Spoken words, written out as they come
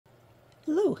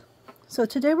Hello. So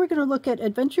today we're going to look at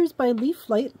Adventures by Leaf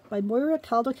Flight by Moyra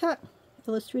Caldecott,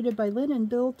 illustrated by Lyn and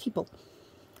Bill Teeple.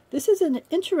 This is an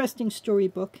interesting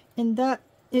storybook in that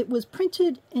it was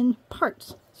printed in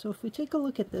parts. So if we take a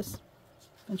look at this,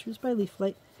 Adventures by Leaf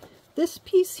Flight, this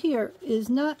piece here is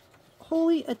not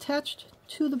wholly attached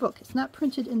to the book. It's not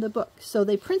printed in the book. So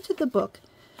they printed the book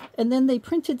and then they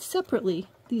printed separately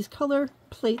these color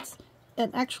plates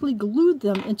and actually glued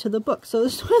them into the book. So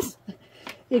this was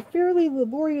a fairly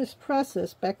laborious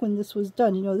process back when this was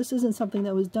done. You know, this isn't something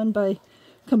that was done by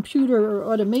computer or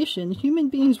automation. Human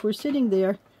beings were sitting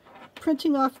there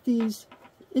printing off these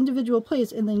individual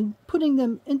plates and then putting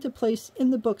them into place in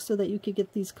the book so that you could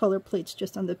get these color plates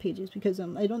just on the pages. Because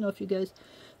I don't know if you guys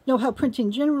know how printing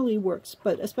generally works,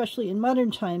 but especially in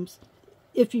modern times,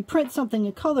 if you print something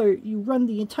in color, you run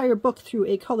the entire book through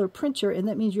a color printer, and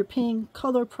that means you're paying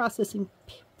color processing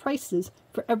prices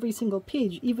for every single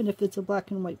page, even if it's a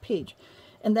black and white page.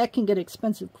 And that can get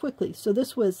expensive quickly. So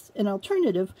this was an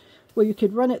alternative where you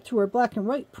could run it through a black and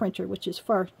white printer, which is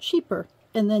far cheaper,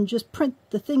 and then just print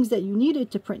the things that you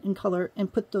needed to print in color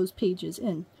and put those pages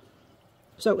in.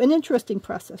 So an interesting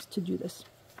process to do this.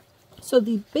 So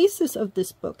the basis of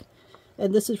this book,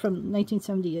 and this is from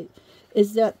 1978,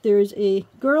 is that there's a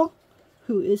girl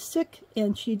who is sick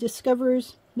and she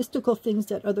discovers mystical things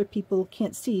that other people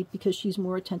can't see because she's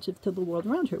more attentive to the world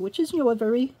around her, which is, you know, a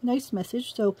very nice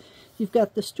message. So you've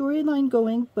got the storyline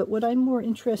going, but what I'm more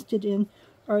interested in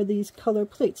are these color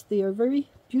plates. They are very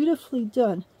beautifully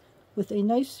done with a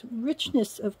nice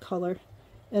richness of color,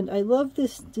 and I love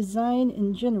this design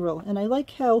in general, and I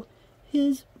like how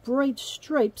his bright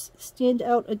stripes stand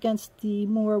out against the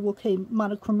more, okay,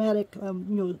 monochromatic, you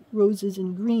know, roses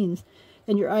and greens,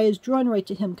 and your eye is drawn right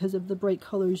to him because of the bright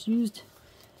colors used.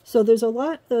 So there's a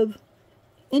lot of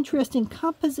interesting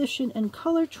composition and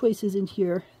color choices in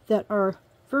here that are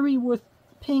very worth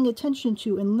paying attention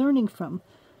to and learning from.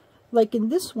 Like in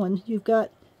this one, you've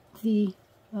got the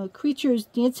creatures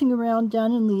dancing around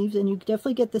down in leaves, and you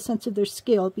definitely get the sense of their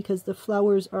scale because the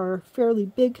flowers are fairly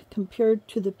big compared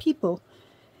to the people.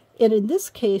 And in this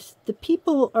case, the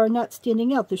people are not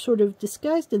standing out. They're sort of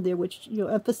disguised in there, which, you know,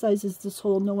 emphasizes this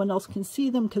whole no one else can see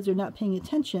them because they're not paying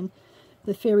attention.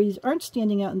 The fairies aren't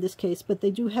standing out in this case, but they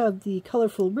do have the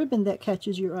colorful ribbon that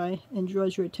catches your eye and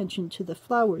draws your attention to the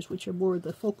flowers, which are more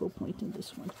the focal point in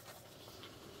this one.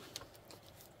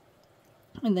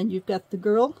 And then you've got the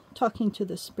girl talking to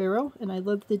the sparrow, and I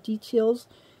love the details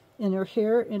in her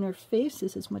hair and her face.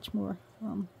 This is much more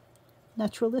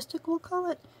naturalistic, we'll call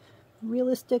it.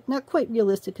 Realistic, not quite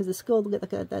realistic because it's still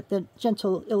like that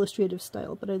gentle illustrative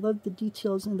style, but I love the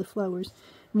details in the flowers.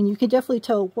 I mean, you can definitely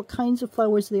tell what kinds of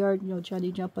flowers they are, you know,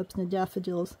 Johnny Jump Ups and the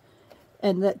daffodils,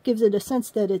 and that gives it a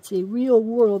sense that it's a real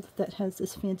world that has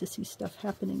this fantasy stuff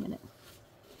happening in it.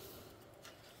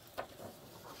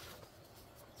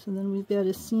 So then we've got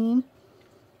a scene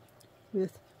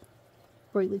with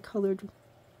brightly colored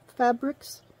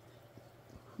fabrics,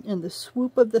 and the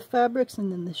swoop of the fabrics,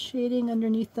 and then the shading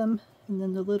underneath them, and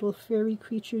then the little fairy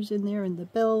creatures in there, and the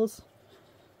bells.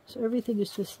 So everything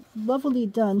is just lovely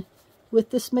done with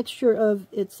this mixture of,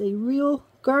 it's a real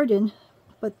garden,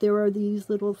 but there are these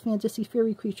little fantasy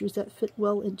fairy creatures that fit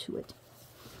well into it.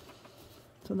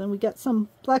 So then we got some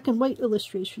black and white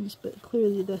illustrations, but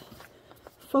clearly the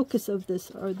focus of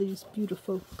this are these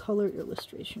beautiful color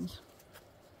illustrations.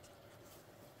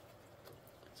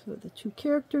 So the two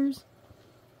characters,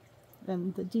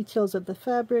 and the details of the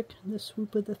fabric, the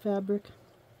swoop of the fabric.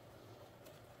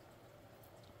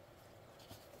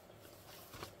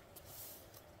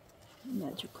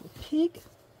 Magical pig.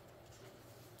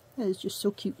 That is just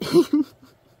so cute.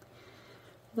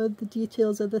 Love the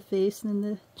details of the face, and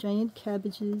then the giant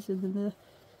cabbages, and then the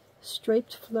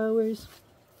striped flowers.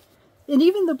 And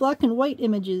even the black and white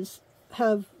images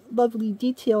have lovely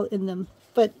detail in them,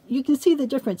 but you can see the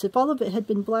difference. If all of it had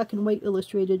been black and white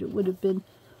illustrated, it would have been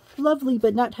lovely,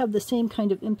 but not have the same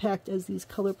kind of impact as these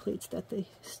color plates that they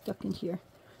stuck in here.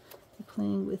 They're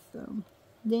playing with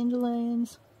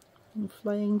dandelions and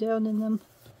flying down in them.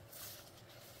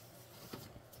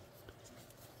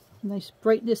 Nice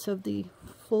brightness of the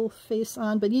full face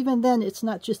on, but even then it's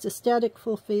not just a static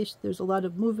full face. There's a lot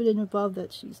of movement involved,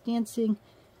 that she's dancing,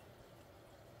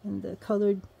 and the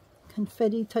colored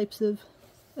confetti types of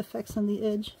effects on the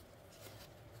edge.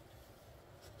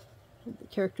 The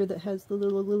character that has the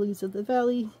little lilies of the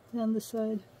valley down the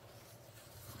side.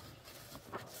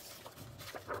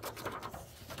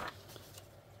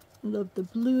 Love the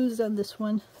blues on this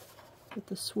one, with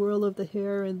the swirl of the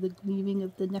hair and the gleaming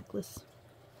of the necklace.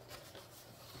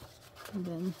 And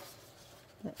then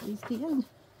that is the end.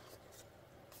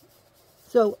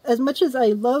 So as much as I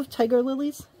love tiger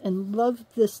lilies and love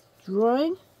this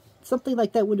drawing, something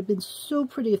like that would have been so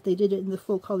pretty if they did it in the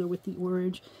full color with the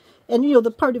orange. And you know, the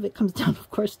part of it comes down, of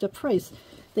course, to price.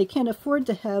 They can't afford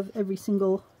to have every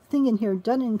single thing in here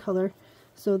done in color,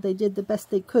 so they did the best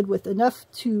they could with enough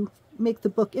to make the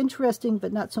book interesting,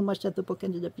 but not so much that the book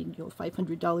ended up being, you know,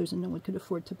 $500 and no one could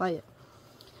afford to buy it.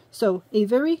 So a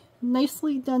very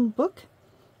nicely done book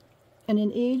in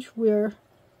an age where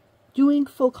doing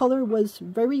full color was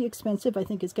very expensive. I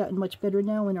think it's gotten much better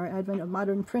now in our advent of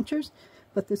modern printers,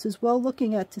 but this is well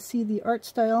looking at to see the art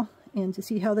style and to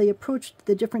see how they approached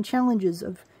the different challenges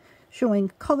of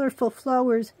showing colorful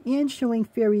flowers and showing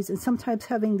fairies, and sometimes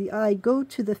having the eye go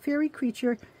to the fairy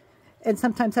creature and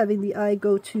sometimes having the eye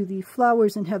go to the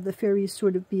flowers and have the fairies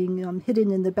sort of being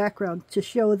hidden in the background to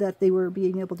show that they were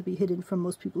being able to be hidden from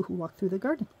most people who walk through the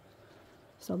garden.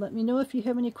 So let me know if you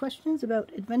have any questions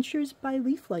about Adventures by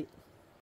Leaflight.